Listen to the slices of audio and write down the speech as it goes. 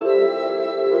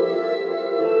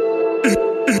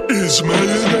Is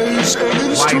mayonnaise an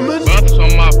instrument? White buffs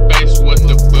on my face with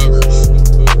the boogers.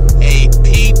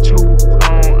 AP2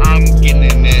 tone, I'm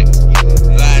getting it.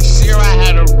 Last year I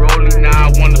had a rollie, now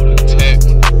I wanna protect.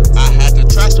 I had to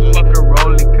trash the fucking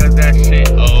rollie cause that shit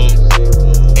old.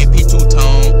 AP2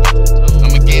 tone,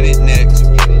 I'ma get it next.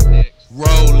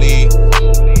 Rollie,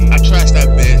 I trash that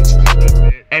bitch.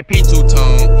 AP2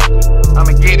 tone,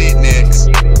 I'ma get it next.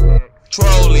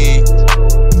 Trolley,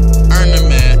 earn the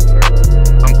man.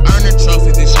 I'm earning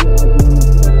trophies and shit.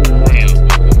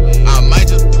 I might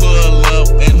just pull up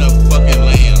in the fucking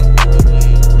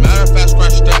lamb. Matter of fact,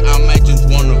 scratch that, I might just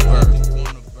wanna verse.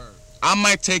 I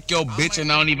might take your bitch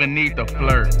and I don't even need to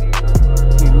flirt.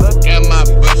 She look at my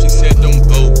butt, she said don't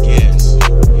go guess.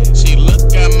 She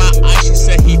looked at my eyes, she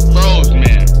said he froze,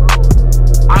 man.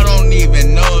 I don't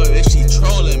even know if she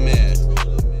trolling, man.